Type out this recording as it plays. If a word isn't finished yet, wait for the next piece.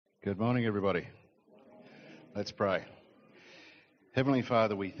Good morning, everybody. Let's pray. Heavenly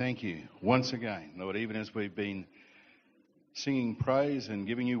Father, we thank you once again, Lord, even as we've been singing praise and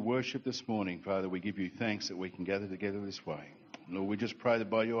giving you worship this morning, Father, we give you thanks that we can gather together this way. Lord, we just pray that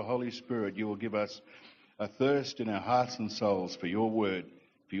by your Holy Spirit you will give us a thirst in our hearts and souls for your word,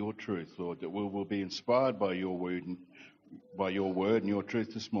 for your truth, Lord, that we will be inspired by your word and your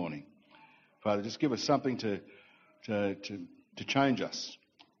truth this morning. Father, just give us something to change us.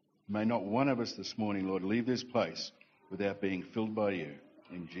 May not one of us this morning, Lord, leave this place without being filled by you.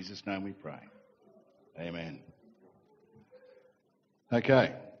 In Jesus' name we pray. Amen.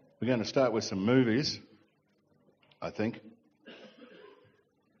 Okay, we're going to start with some movies, I think.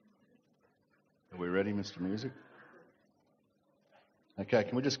 Are we ready, Mr. Music? Okay,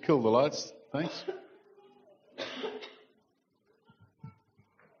 can we just kill the lights? Thanks.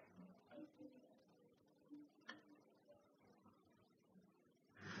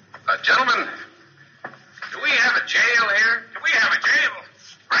 Gentlemen, do we have a jail here? Do we have a jail?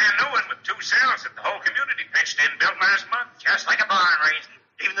 Brand new one with 2 cells that the whole community pitched in, built last month. Just like a barn raising.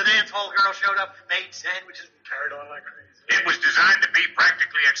 Even the dance hall girl showed up, made sandwiches, and carried on like crazy. It was designed to be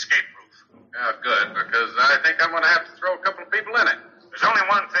practically escape-proof. Yeah, good, because I think I'm going to have to throw a couple of people in it. There's only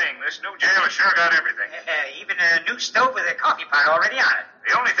one thing. This new jail has sure got everything. Even a new stove with a coffee pot already on it.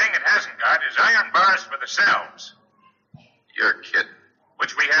 The only thing it hasn't got is iron bars for the cells, You're kidding.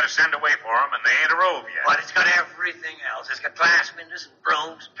 which we had to send away for them, and they ain't arrived yet. But it's got everything else. It's got glass windows and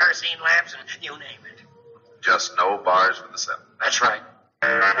brooms, kerosene lamps, and you name it. Just no bars for the cell. That's right.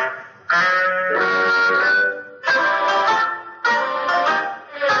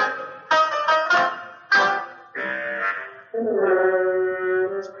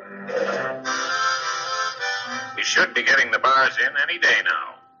 We should be getting the bars in any day now.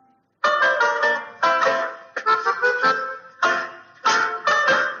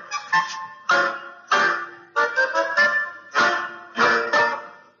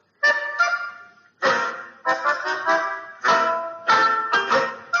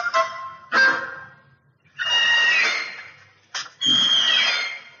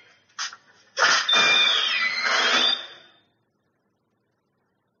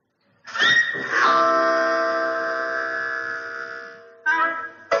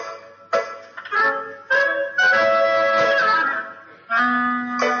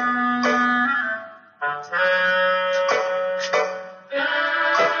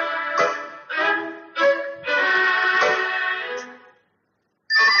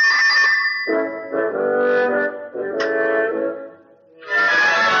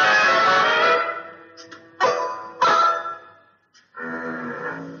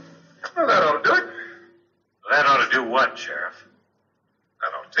 Well, that ought to do it. That ought to do what, Sheriff?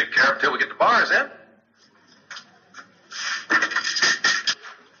 That ought to take care of it till we get the bars in.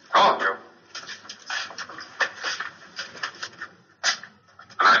 Oh, Joe.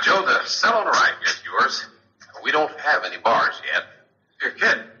 Now, Joe, the cell on the right is yours. We don't have any bars yet. You're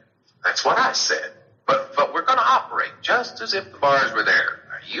kidding. That's what I said. But we're going to operate just as if the bars were there.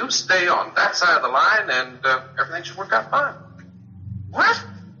 Now, you stay on that side of the line, and everything should work out fine. What?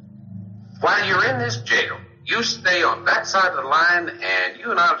 While you're in this jail, you stay on that side of the line, and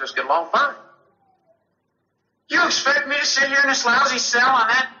you and I will just get along fine. You expect me to sit here in this lousy cell on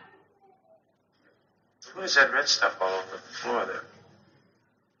that? What is that red stuff all over the floor there?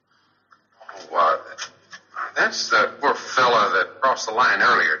 Oh, that's the poor fella that crossed the line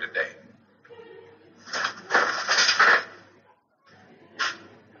earlier today.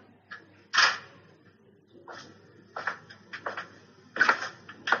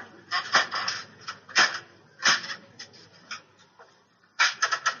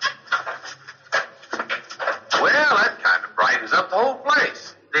 Well, that kind of brightens up the whole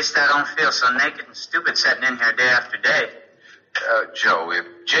place. At least I don't feel so naked and stupid sitting in here day after day. Joe, if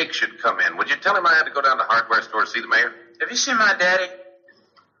Jake should come in, would you tell him I had to go down to the hardware store to see the mayor? Have you seen my daddy?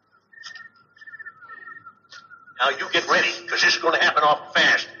 Now, you get ready, because this is going to happen awful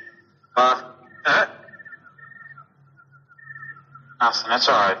fast. Huh? Nothing, that's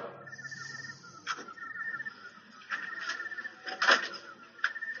all right.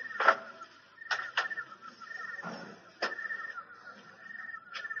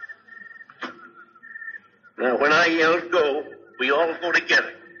 Now, when I yell go, we all go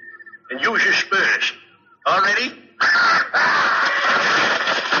together. And use your spurs. All ready?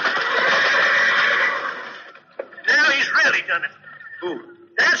 Now he's really done it. Who?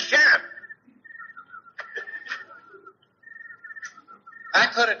 That's Sheriff. I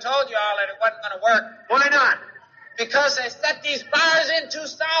could have told you all that it wasn't going to work. Why not? Because they set these bars in too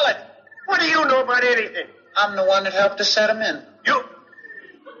solid. What do you know about anything? I'm the one that helped to set them in. You...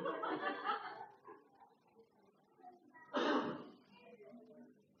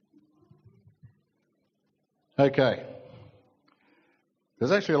 Okay.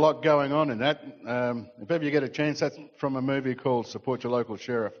 There's actually a lot going on in that. If ever you get a chance, that's from a movie called Support Your Local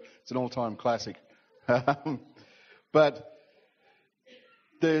Sheriff. It's an all-time classic. But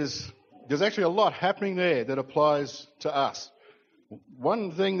there's actually a lot happening there that applies to us.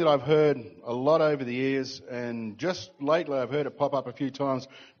 One thing that I've heard a lot over the years, and just lately I've heard it pop up a few times,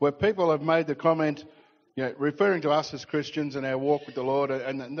 where people have made the comment, referring to us as Christians and our walk with the Lord,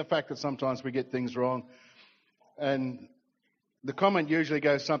 and the fact that sometimes we get things wrong. And the comment usually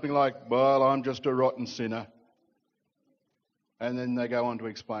goes something like, well, I'm just a rotten sinner. And then they go on to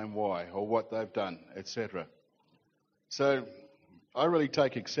explain why or what they've done, etc. So I really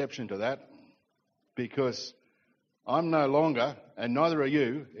take exception to that, because I'm no longer, and neither are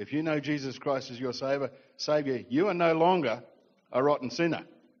you, if you know Jesus Christ as your Saviour, you are no longer a rotten sinner.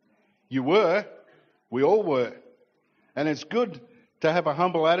 You were, we all were. And it's good to have a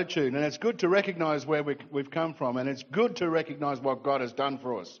humble attitude, and it's good to recognise where we've come from, and it's good to recognise what God has done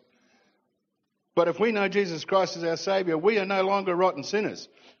for us. But if we know Jesus Christ as our Saviour, we are no longer rotten sinners.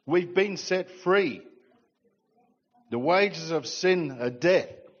 We've been set free. The wages of sin are death,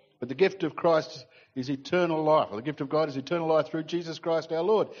 but the gift of Christ is eternal life. Or the gift of God is eternal life through Jesus Christ our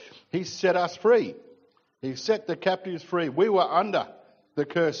Lord. He set us free. He set the captives free. We were under the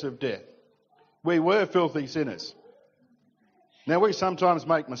curse of death. We were filthy sinners. Now, we sometimes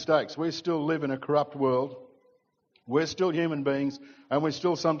make mistakes. We still live in a corrupt world. We're still human beings, and we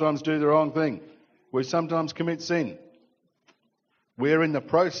still sometimes do the wrong thing. We sometimes commit sin. We're in the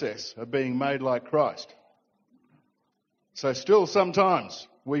process of being made like Christ. So still sometimes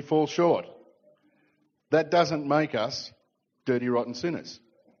we fall short. That doesn't make us dirty, rotten sinners.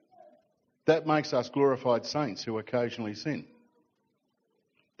 That makes us glorified saints who occasionally sin.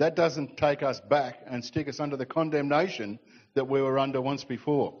 That doesn't take us back and stick us under the condemnation that we were under once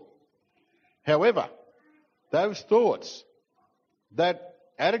before. However, those thoughts, that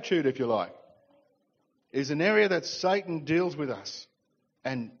attitude, if you like, is an area that Satan deals with us,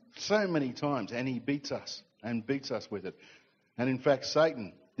 and so many times, and he beats us with it. And in fact,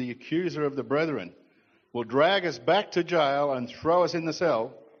 Satan, the accuser of the brethren, will drag us back to jail and throw us in the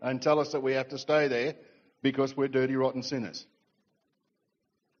cell and tell us that we have to stay there because we're dirty, rotten sinners.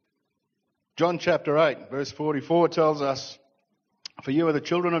 John chapter 8, verse 44 tells us, for you are the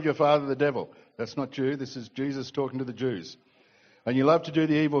children of your father the devil. That's not you, this is Jesus talking to the Jews. And you love to do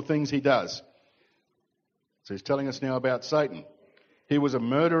the evil things he does. So he's telling us now about Satan. He was a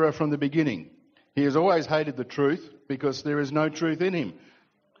murderer from the beginning. He has always hated the truth because there is no truth in him.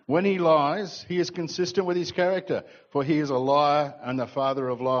 When he lies, he is consistent with his character, for he is a liar and the father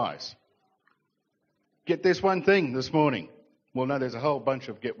of lies. Get this one thing this morning. Well, no, there's a whole bunch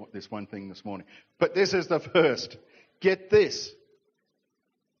of get this one thing this morning. But this is the first. Get this.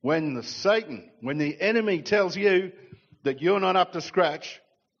 When the enemy tells you that you're not up to scratch,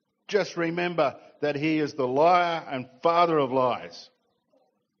 just remember that he is the liar and father of lies.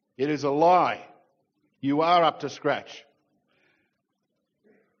 It is a lie. You are up to scratch.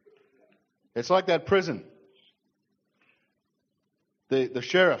 It's like that prison. The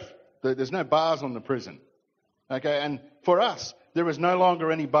sheriff, there's no bars on the prison. Okay, and for us, there is no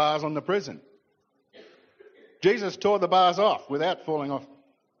longer any bars on the prison. Jesus tore the bars off without falling off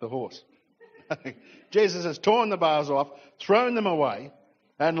the horse. Jesus has torn the bars off, thrown them away,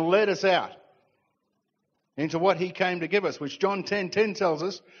 and led us out into what he came to give us, which John 10:10 tells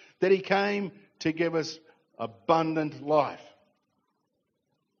us that he came to give us abundant life.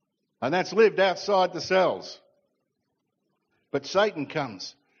 And that's lived outside the cells. But Satan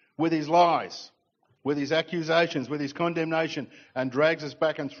comes with his lies, with his accusations, with his condemnation, and drags us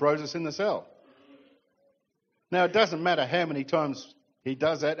back and throws us in the cell. Now, it doesn't matter how many times he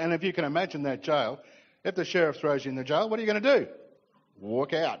does that, and if you can imagine that jail, if the sheriff throws you in the jail, what are you going to do?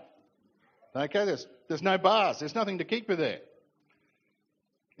 Walk out. Okay, there's no bars, there's nothing to keep you there.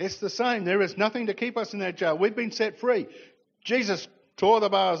 It's the same, there is nothing to keep us in that jail. We've been set free. Jesus tore the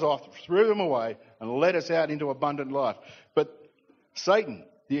bars off, threw them away, and led us out into abundant life. But Satan,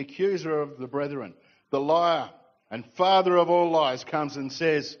 the accuser of the brethren, the liar and father of all lies, comes and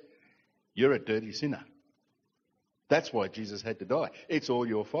says, you're a dirty sinner. That's why Jesus had to die. It's all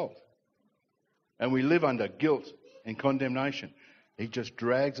your fault. And we live under guilt and condemnation. He just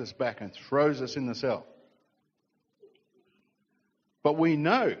drags us back and throws us in the cell. But we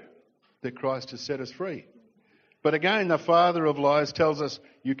know that Christ has set us free. But again, the father of lies tells us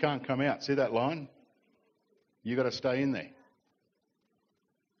you can't come out. See that line? You've got to stay in there.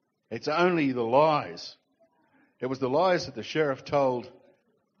 It's only the lies. It was the lies that the sheriff told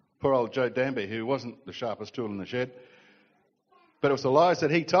poor old Joe Danby, who wasn't the sharpest tool in the shed. But it was the lies that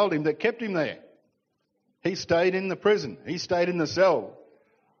he told him that kept him there. He stayed in the prison. He stayed in the cell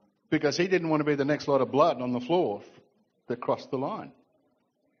because he didn't want to be the next lot of blood on the floor that crossed the line.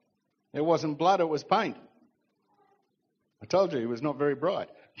 It wasn't blood, it was paint. I told you he was not very bright.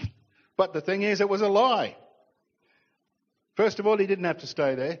 But the thing is, it was a lie. First of all, he didn't have to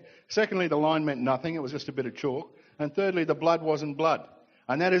stay there. Secondly, the line meant nothing. It was just a bit of chalk. And thirdly, the blood wasn't blood.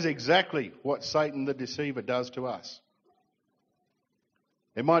 And that is exactly what Satan the deceiver does to us.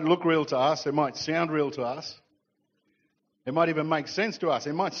 It might look real to us. It might sound real to us. It might even make sense to us.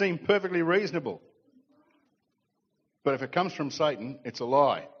 It might seem perfectly reasonable. But if it comes from Satan, it's a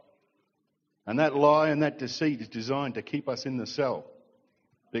lie. And that lie and that deceit is designed to keep us in the cell.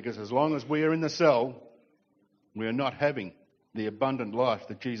 Because as long as we are in the cell, we are not having the abundant life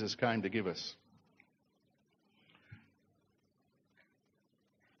that Jesus came to give us.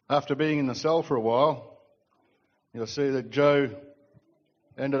 After being in the cell for a while, you'll see that Joe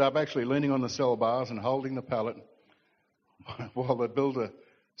ended up actually leaning on the cell bars and holding the pallet while the builder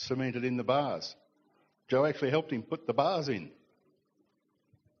cemented in the bars. Joe actually helped him put the bars in.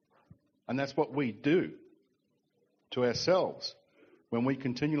 And that's what we do to ourselves when we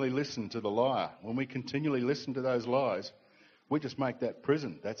continually listen to the liar. When we continually listen to those lies, we just make that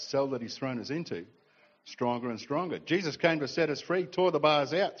prison, that cell that he's thrown us into, stronger and stronger. Jesus came to set us free, tore the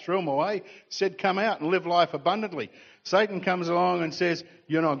bars out, threw them away, said, come out and live life abundantly. Satan comes along and says,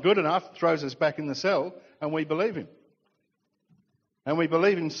 you're not good enough, throws us back in the cell, and we believe him. And we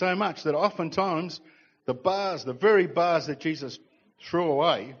believe him so much that oftentimes the bars, the very bars that Jesus threw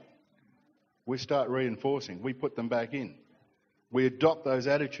away, we start reinforcing. We put them back in. We adopt those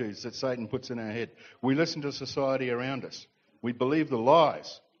attitudes that Satan puts in our head. We listen to society around us. We believe the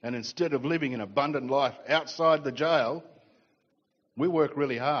lies. And instead of living an abundant life outside the jail, we work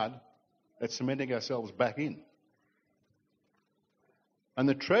really hard at cementing ourselves back in. And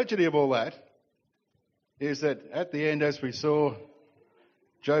the tragedy of all that is that at the end, as we saw,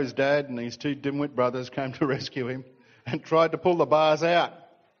 Joe's dad and his two dimwit brothers came to rescue him and tried to pull the bars out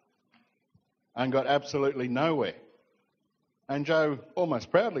and got absolutely nowhere. And Joe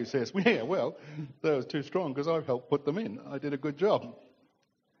almost proudly says, yeah, well, they were too strong because I've helped put them in. I did a good job.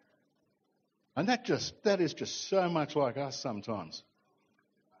 And that is just so much like us sometimes.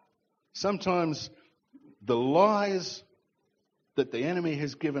 Sometimes the lies that the enemy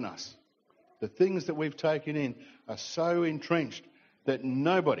has given us, the things that we've taken in, are so entrenched that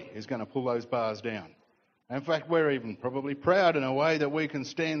nobody is going to pull those bars down. In fact, we're even probably proud in a way that we can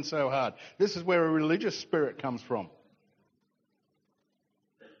stand so hard. This is where a religious spirit comes from.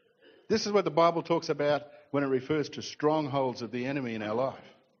 This is what the Bible talks about when it refers to strongholds of the enemy in our life.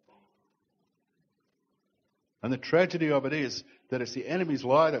 And the tragedy of it is that it's the enemy's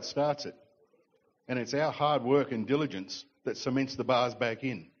lie that starts it. And it's our hard work and diligence that cements the bars back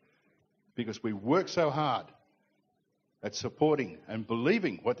in. Because we work so hard at supporting and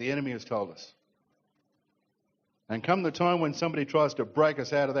believing what the enemy has told us. And come the time when somebody tries to break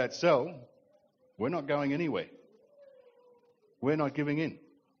us out of that cell, we're not going anywhere. We're not giving in.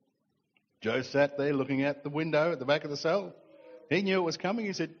 Joe sat there looking out the window at the back of the cell. He knew it was coming.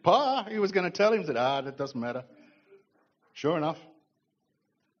 He said, Pa, he was going to tell him. He said, that doesn't matter. Sure enough,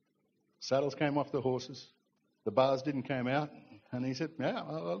 saddles came off the horses. The bars didn't come out. And he said, yeah,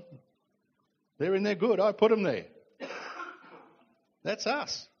 well, they're in there good. I put them there. That's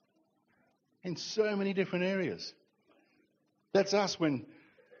us. In so many different areas. That's us when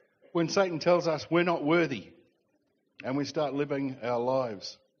Satan tells us we're not worthy. And we start living our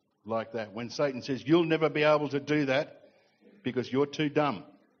lives like that. When Satan says, you'll never be able to do that because you're too dumb.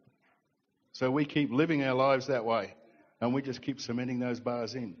 So we keep living our lives that way. And we just keep cementing those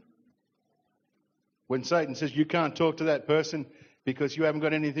bars in. When Satan says, you can't talk to that person because you haven't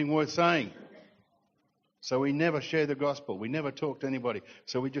got anything worth saying. So we never share the gospel. We never talk to anybody.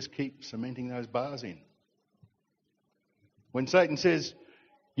 So we just keep cementing those bars in. When Satan says,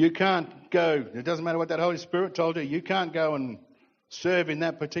 you can't go, it doesn't matter what that Holy Spirit told you, you can't go and serve in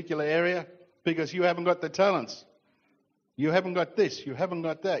that particular area because you haven't got the talents. You haven't got this, you haven't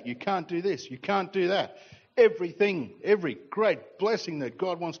got that. You can't do this, you can't do that. Everything, every great blessing that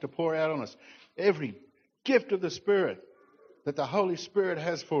God wants to pour out on us, every gift of the Spirit that the Holy Spirit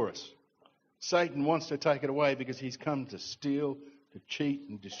has for us, Satan wants to take it away because he's come to steal, to cheat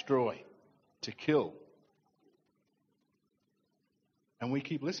and destroy, to kill. And we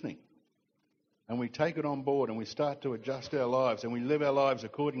keep listening. And we take it on board and we start to adjust our lives and we live our lives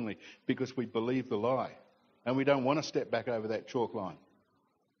accordingly because we believe the lie. And we don't want to step back over that chalk line.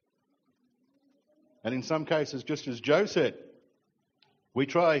 And in some cases, just as Joe said, we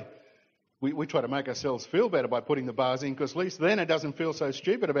try to make ourselves feel better by putting the bars in because at least then it doesn't feel so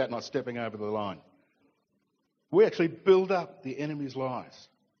stupid about not stepping over the line. We actually build up the enemy's lies.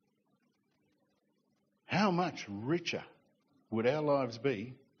 How much richer would our lives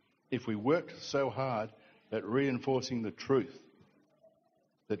be if we worked so hard at reinforcing the truth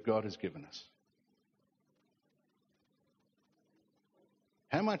that God has given us?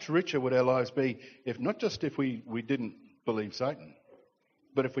 How much richer would our lives be if not just if we didn't believe Satan,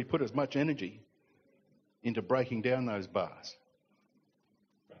 but if we put as much energy into breaking down those bars?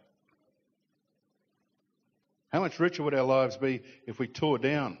 How much richer would our lives be if we tore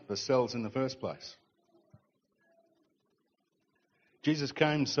down the cells in the first place? Jesus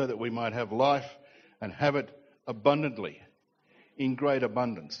came so that we might have life and have it abundantly, in great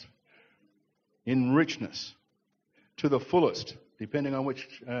abundance, in richness, to the fullest, depending on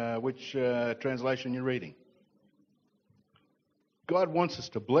which translation you're reading. God wants us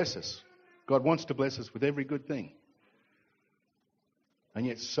to bless us. God wants to bless us with every good thing. And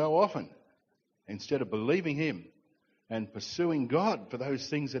yet so often, instead of believing Him and pursuing God for those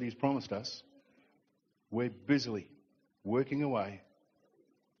things that He's promised us, we're busily working away,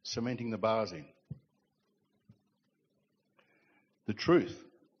 cementing the bars in. The truth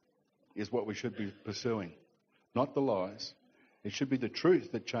is what we should be pursuing, not the lies. It should be the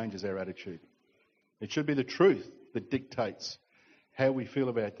truth that changes our attitude. It should be the truth that dictates how we feel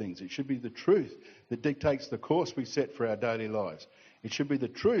about things. It should be the truth that dictates the course we set for our daily lives. It should be the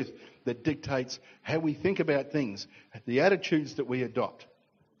truth that dictates how we think about things, the attitudes that we adopt,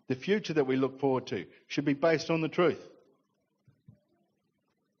 the future that we look forward to should be based on the truth.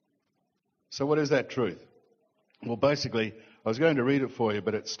 So what is that truth? Well, basically, I was going to read it for you,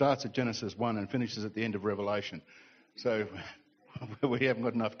 but it starts at Genesis 1 and finishes at the end of Revelation. So we haven't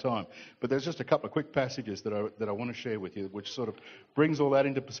got enough time. But there's just a couple of quick passages that I want to share with you, which sort of brings all that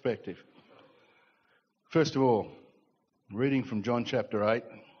into perspective. First of all, reading from John chapter 8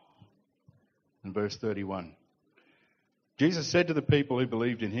 and verse 31. Jesus said to the people who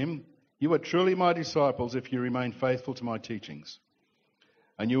believed in him, "You are truly my disciples if you remain faithful to my teachings.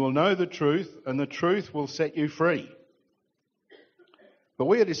 And you will know the truth, and the truth will set you free." "But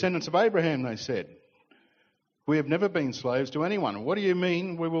we are descendants of Abraham," they said. "We have never been slaves to anyone. What do you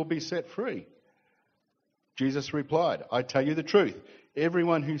mean we will be set free?" Jesus replied, "I tell you the truth.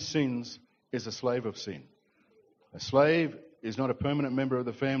 Everyone who sins is a slave of sin. A slave is not a permanent member of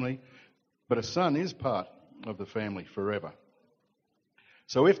the family, but a son is part of the family forever.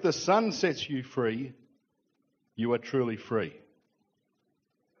 So if the Son sets you free, you are truly free."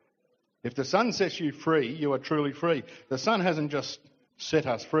 If the Son sets you free, you are truly free. The Son hasn't just set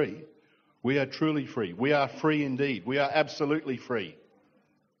us free. We are truly free. We are free indeed. We are absolutely free.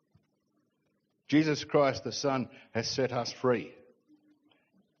 Jesus Christ, the Son, has set us free.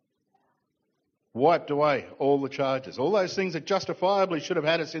 Wiped away all the charges. All those things that justifiably should have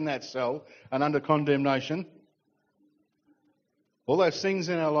had us in that cell and under condemnation. All those things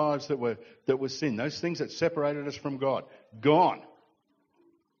in our lives that were sin. Those things that separated us from God. Gone.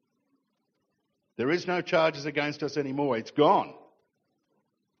 There is no charges against us anymore. It's gone.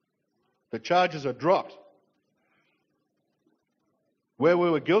 The charges are dropped. Where we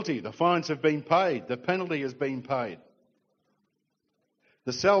were guilty, the fines have been paid. The penalty has been paid.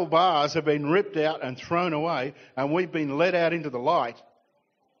 The cell bars have been ripped out and thrown away, and we've been led out into the light,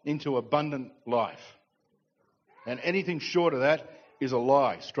 into abundant life. And anything short of that is a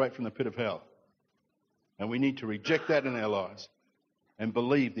lie, straight from the pit of hell. And we need to reject that in our lives and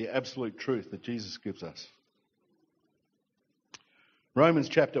believe the absolute truth that Jesus gives us. Romans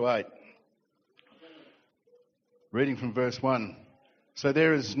chapter 8, reading from verse 1. "So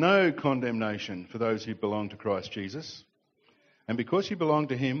there is no condemnation for those who belong to Christ Jesus. And because you belong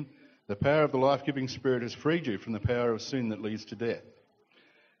to him, the power of the life-giving Spirit has freed you from the power of sin that leads to death.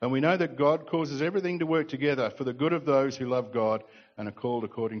 And we know that God causes everything to work together for the good of those who love God and are called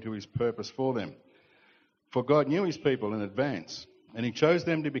according to his purpose for them. For God knew his people in advance, and he chose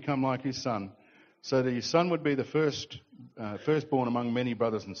them to become like his Son, so that his Son would be the firstborn among many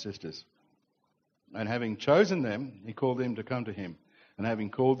brothers and sisters. And having chosen them, he called them to come to him. And having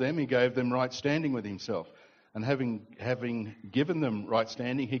called them, he gave them right standing with himself. And having given them right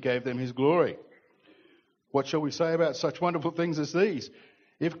standing, he gave them his glory. What shall we say about such wonderful things as these?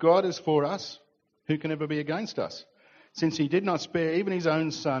 If God is for us, who can ever be against us? Since he did not spare even his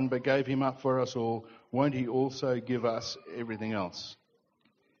own Son, but gave him up for us all, won't he also give us everything else?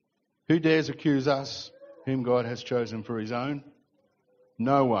 Who dares accuse us, whom God has chosen for his own?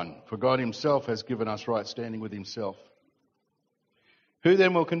 No one, for God himself has given us right standing with himself. Who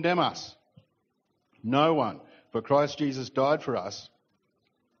then will condemn us? No one, for Christ Jesus died for us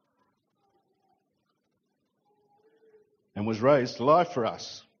and was raised to life for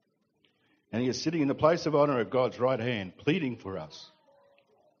us. And he is sitting in the place of honour at God's right hand, pleading for us.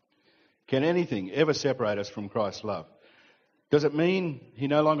 Can anything ever separate us from Christ's love? Does it mean he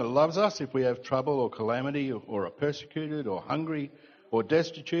no longer loves us if we have trouble or calamity or are persecuted or hungry or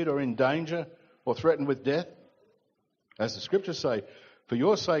destitute or in danger or threatened with death? As the scriptures say, for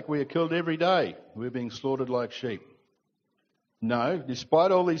your sake we are killed every day. We're being slaughtered like sheep. No,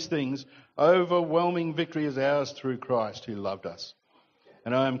 despite all these things, overwhelming victory is ours through Christ who loved us.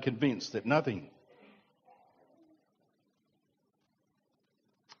 And I am convinced that nothing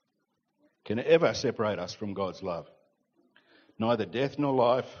can ever separate us from God's love. Neither death nor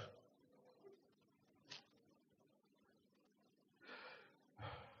life,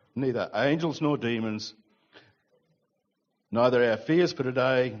 neither angels nor demons, neither our fears for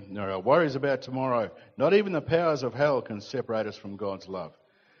today nor our worries about tomorrow, not even the powers of hell can separate us from God's love.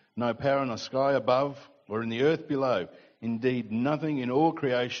 No power in the sky above or in the earth below. Indeed, nothing in all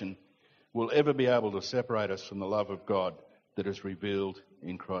creation will ever be able to separate us from the love of God that is revealed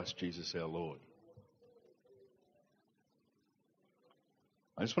in Christ Jesus our Lord.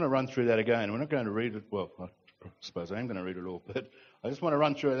 I just want to run through that again. We're not going to read it, well, I suppose I am going to read it all, but I just want to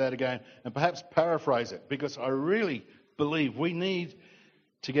run through that again and perhaps paraphrase it, because I really believe we need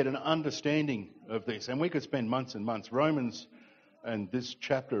to get an understanding of this. And we could spend months and months. Romans, and this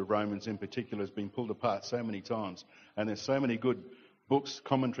chapter of Romans in particular, has been pulled apart so many times, and there's so many good books,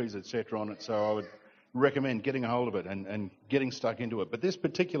 commentaries, etc. on it, so I would recommend getting a hold of it and getting stuck into it. But this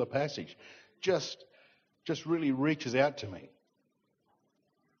particular passage just really reaches out to me.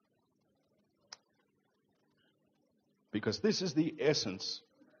 Because this is the essence,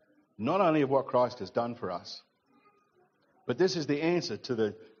 not only of what Christ has done for us, but this is the answer to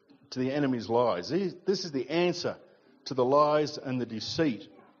the enemy's lies. This is the answer to the lies and the deceit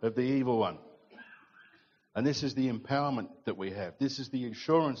of the evil one. And this is the empowerment that we have. This is the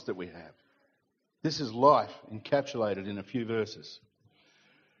assurance that we have. This is life encapsulated in a few verses.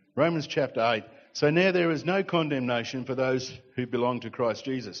 Romans chapter 8. So now there is no condemnation for those who belong to Christ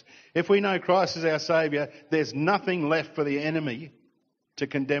Jesus. If we know Christ as our Saviour, there's nothing left for the enemy to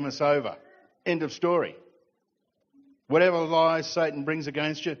condemn us over. End of story. Whatever lies Satan brings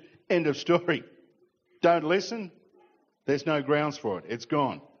against you, end of story. Don't listen. There's no grounds for it. It's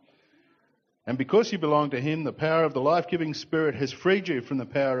gone. And because you belong to him, the power of the life-giving Spirit has freed you from the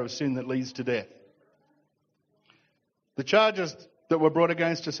power of sin that leads to death. The charges that were brought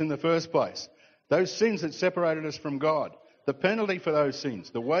against us in the first place, those sins that separated us from God, the penalty for those sins,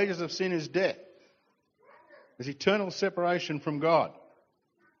 the wages of sin is death. There's eternal separation from God.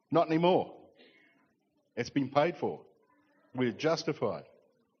 Not anymore. It's been paid for. We're justified.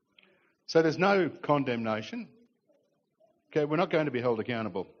 So there's no condemnation. Okay, we're not going to be held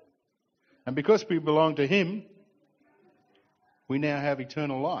accountable. And because we belong to him, we now have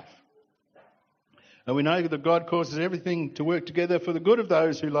eternal life. And we know that God causes everything to work together for the good of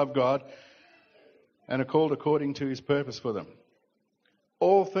those who love God and are called according to his purpose for them.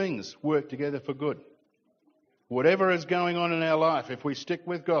 All things work together for good. Whatever is going on in our life, if we stick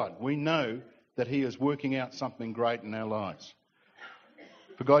with God, we know that he is working out something great in our lives.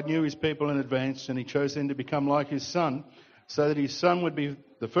 For God knew his people in advance, and he chose them to become like his Son, so that his Son would be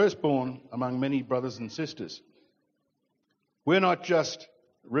the firstborn among many brothers and sisters. We're not just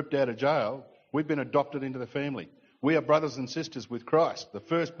ripped out of jail, we've been adopted into the family. We are brothers and sisters with Christ, the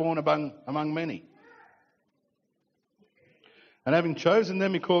firstborn among many. And having chosen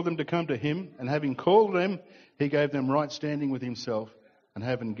them, he called them to come to him, and having called them, he gave them right standing with himself, and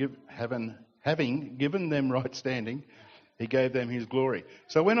having given them right standing, he gave them his glory.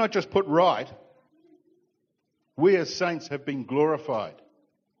 So we're not just put right, we as saints have been glorified.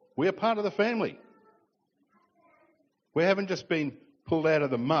 We are part of the family. We haven't just been pulled out of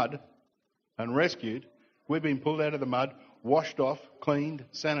the mud and rescued. We've been pulled out of the mud, washed off, cleaned,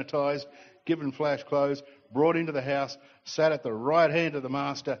 sanitised, given flash clothes, brought into the house, sat at the right hand of the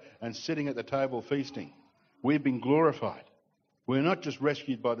master and sitting at the table feasting. We've been glorified. We're not just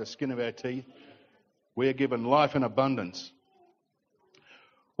rescued by the skin of our teeth. We are given life in abundance.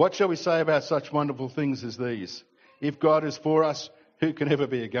 What shall we say about such wonderful things as these? If God is for us, who can ever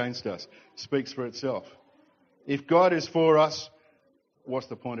be against us? Speaks for itself. If God is for us, what's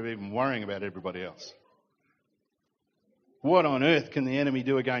the point of even worrying about everybody else? What on earth can the enemy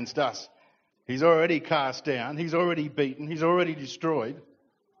do against us? He's already cast down, he's already beaten, he's already destroyed.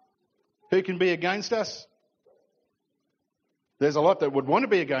 Who can be against us? There's a lot that would want to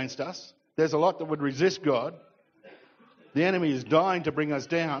be against us. There's a lot that would resist God. The enemy is dying to bring us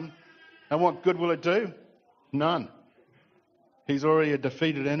down. And what good will it do? None. He's already a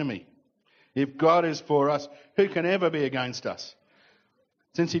defeated enemy. If God is for us, who can ever be against us?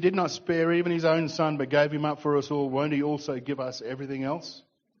 Since he did not spare even his own son, but gave him up for us all, won't he also give us everything else?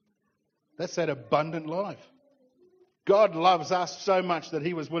 That's that abundant life. God loves us so much that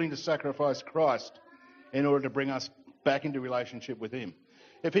he was willing to sacrifice Christ in order to bring us back into relationship with him.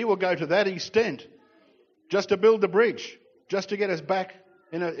 If he will go to that extent, just to build the bridge, just to get us back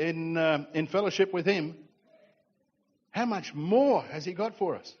in fellowship with him, how much more has he got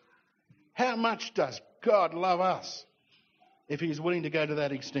for us? How much does God love us if he's willing to go to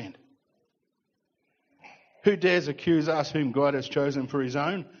that extent? Who dares accuse us whom God has chosen for his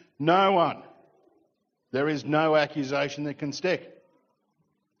own? No one. There is no accusation that can stick.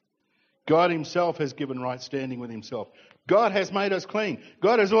 God himself has given right standing with himself. God has made us clean.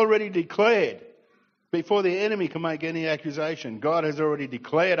 God has already declared, before the enemy can make any accusation, God has already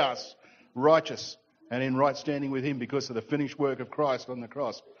declared us righteous and in right standing with him because of the finished work of Christ on the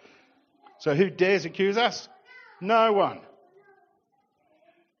cross. So who dares accuse us? No one.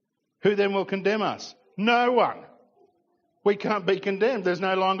 Who then will condemn us? No one. We can't be condemned. There's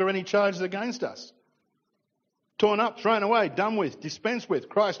no longer any charges against us. Torn up, thrown away, done with, dispensed with.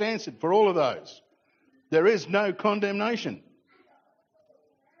 Christ answered for all of those. There is no condemnation.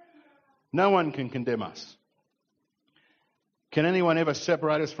 No one can condemn us. Can anyone ever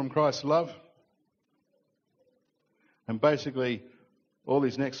separate us from Christ's love? And basically, all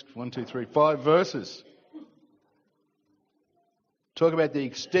these next 5 verses talk about the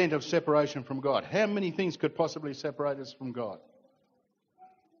extent of separation from God. How many things could possibly separate us from God?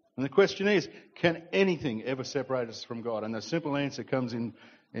 And the question is, can anything ever separate us from God? And the simple answer comes in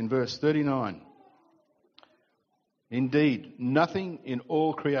verse 39. Indeed, nothing in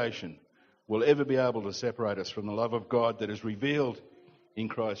all creation will ever be able to separate us from the love of God that is revealed in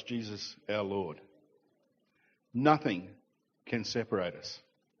Christ Jesus our Lord. Nothing can separate us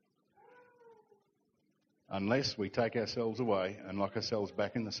unless we take ourselves away and lock ourselves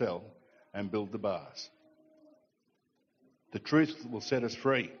back in the cell and build the bars. The truth will set us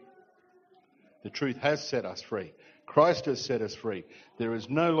free. The truth has set us free. Christ has set us free. There is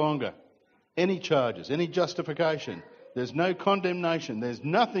no longer any charges, any justification. There's no condemnation. There's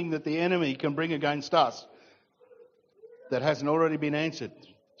nothing that the enemy can bring against us that hasn't already been answered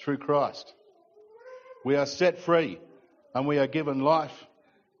through Christ. We are set free and we are given life,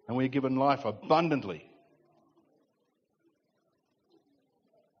 and we are given life abundantly.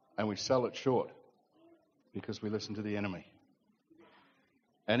 And we sell it short because we listen to the enemy.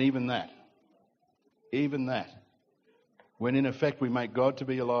 And even that, when in effect we make God to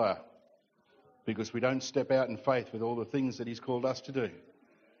be a liar because we don't step out in faith with all the things that he's called us to do.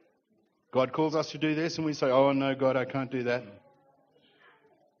 God calls us to do this and we say, oh no, God, I can't do that.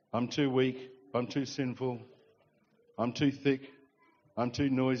 I'm too weak. I'm too sinful. I'm too thick. I'm too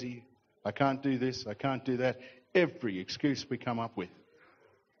noisy. I can't do this. I can't do that. Every excuse we come up with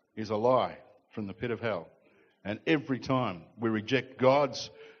is a lie from the pit of hell. And every time we reject God's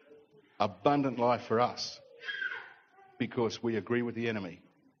abundant life for us because we agree with the enemy,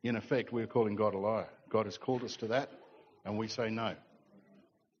 in effect, we're calling God a liar. God has called us to that, and we say no.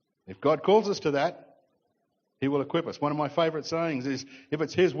 If God calls us to that, he will equip us. One of my favourite sayings is, if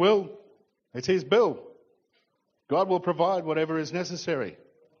it's his will, it's his bill. God will provide whatever is necessary.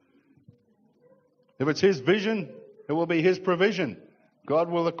 If it's his vision, it will be his provision. God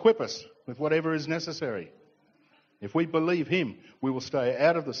will equip us with whatever is necessary. If we believe him, we will stay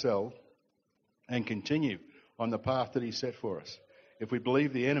out of the cell and continue on the path that he set for us. If we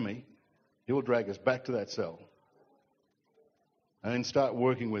believe the enemy, he will drag us back to that cell and then start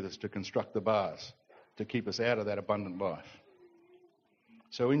working with us to construct the bars to keep us out of that abundant life.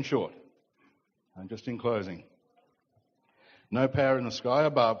 So in short, and just in closing, no power in the sky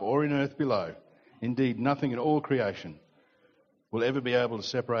above or in earth below, indeed nothing in all creation, will ever be able to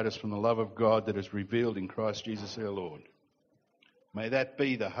separate us from the love of God that is revealed in Christ Jesus our Lord. May that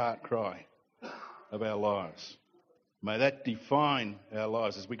be the heart cry of our lives. May that define our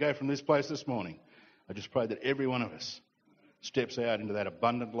lives. As we go from this place this morning, I just pray that every one of us steps out into that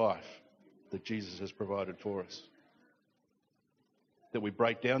abundant life that Jesus has provided for us. That we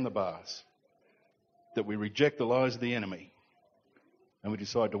break down the bars, that we reject the lies of the enemy, and we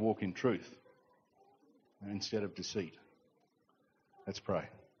decide to walk in truth instead of deceit. Let's pray.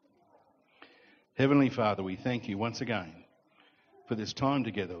 Heavenly Father, we thank you once again for this time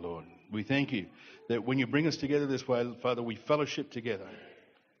together, Lord. We thank you that when you bring us together this way, Father, we fellowship together.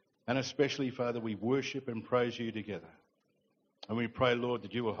 And especially, Father, we worship and praise you together. And we pray, Lord,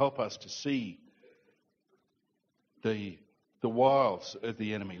 that you will help us to see the wiles of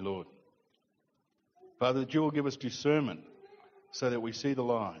the enemy, Lord. Father, that you will give us discernment so that we see the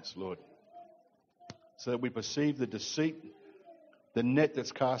lies, Lord. So that we perceive the deceit the net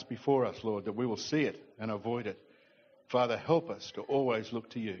that's cast before us, Lord, that we will see it and avoid it. Father, help us to always look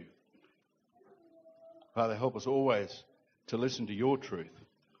to you. Father, help us always to listen to your truth.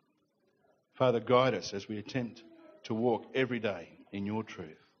 Father, guide us as we attempt to walk every day in your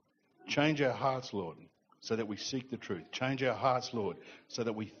truth. Change our hearts, Lord, so that we seek the truth. Change our hearts, Lord, so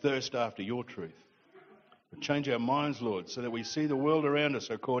that we thirst after your truth. Change our minds, Lord, so that we see the world around us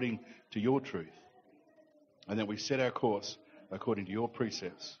according to your truth. And that we set our course according to your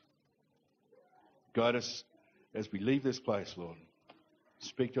precepts. Guide us as we leave this place, Lord.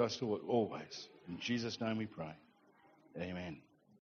 Speak to us, Lord, always. In Jesus' name we pray. Amen.